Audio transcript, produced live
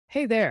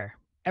Hey there!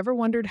 Ever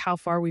wondered how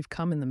far we've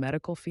come in the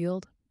medical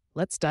field?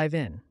 Let's dive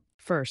in.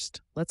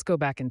 First, let's go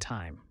back in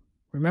time.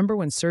 Remember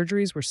when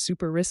surgeries were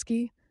super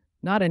risky?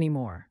 Not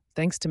anymore,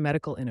 thanks to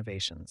medical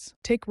innovations.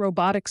 Take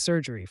robotic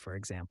surgery, for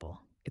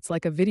example. It's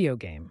like a video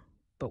game,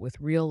 but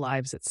with real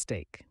lives at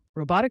stake.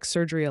 Robotic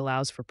surgery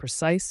allows for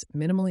precise,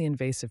 minimally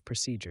invasive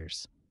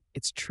procedures.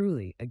 It's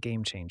truly a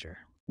game changer.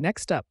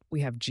 Next up,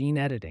 we have gene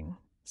editing.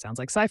 Sounds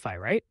like sci fi,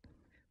 right?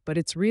 But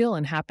it's real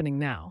and happening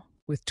now.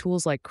 With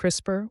tools like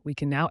CRISPR, we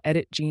can now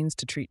edit genes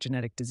to treat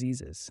genetic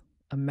diseases.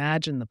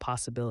 Imagine the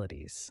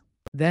possibilities.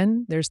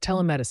 Then there's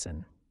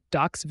telemedicine.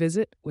 Docs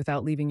visit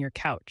without leaving your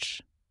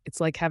couch.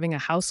 It's like having a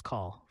house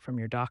call from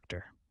your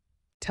doctor.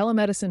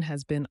 Telemedicine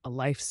has been a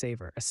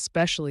lifesaver,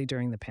 especially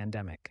during the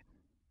pandemic.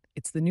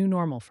 It's the new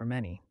normal for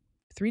many.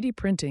 3D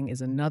printing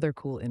is another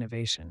cool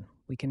innovation.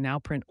 We can now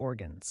print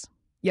organs.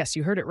 Yes,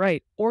 you heard it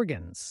right,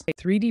 organs.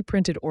 3D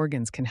printed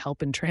organs can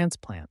help in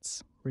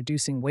transplants,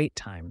 reducing wait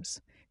times.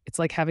 It's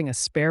like having a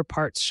spare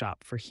parts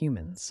shop for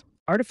humans.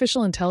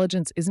 Artificial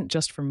intelligence isn't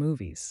just for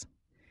movies.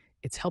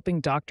 It's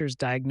helping doctors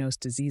diagnose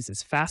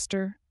diseases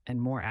faster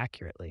and more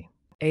accurately.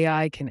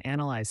 AI can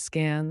analyze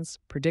scans,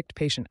 predict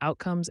patient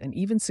outcomes, and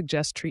even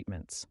suggest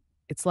treatments.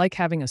 It's like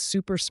having a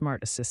super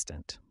smart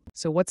assistant.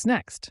 So what's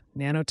next?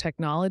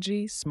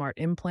 Nanotechnology, smart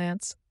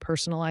implants,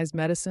 personalized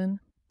medicine?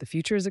 The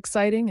future is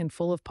exciting and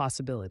full of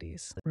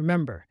possibilities.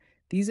 Remember,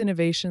 these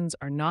innovations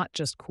are not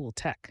just cool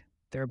tech.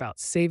 They're about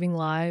saving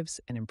lives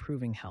and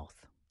improving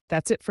health.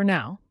 That's it for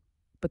now,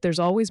 but there's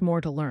always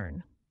more to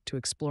learn. To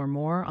explore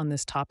more on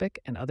this topic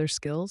and other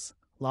skills,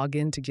 log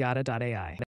in to Gyata.ai.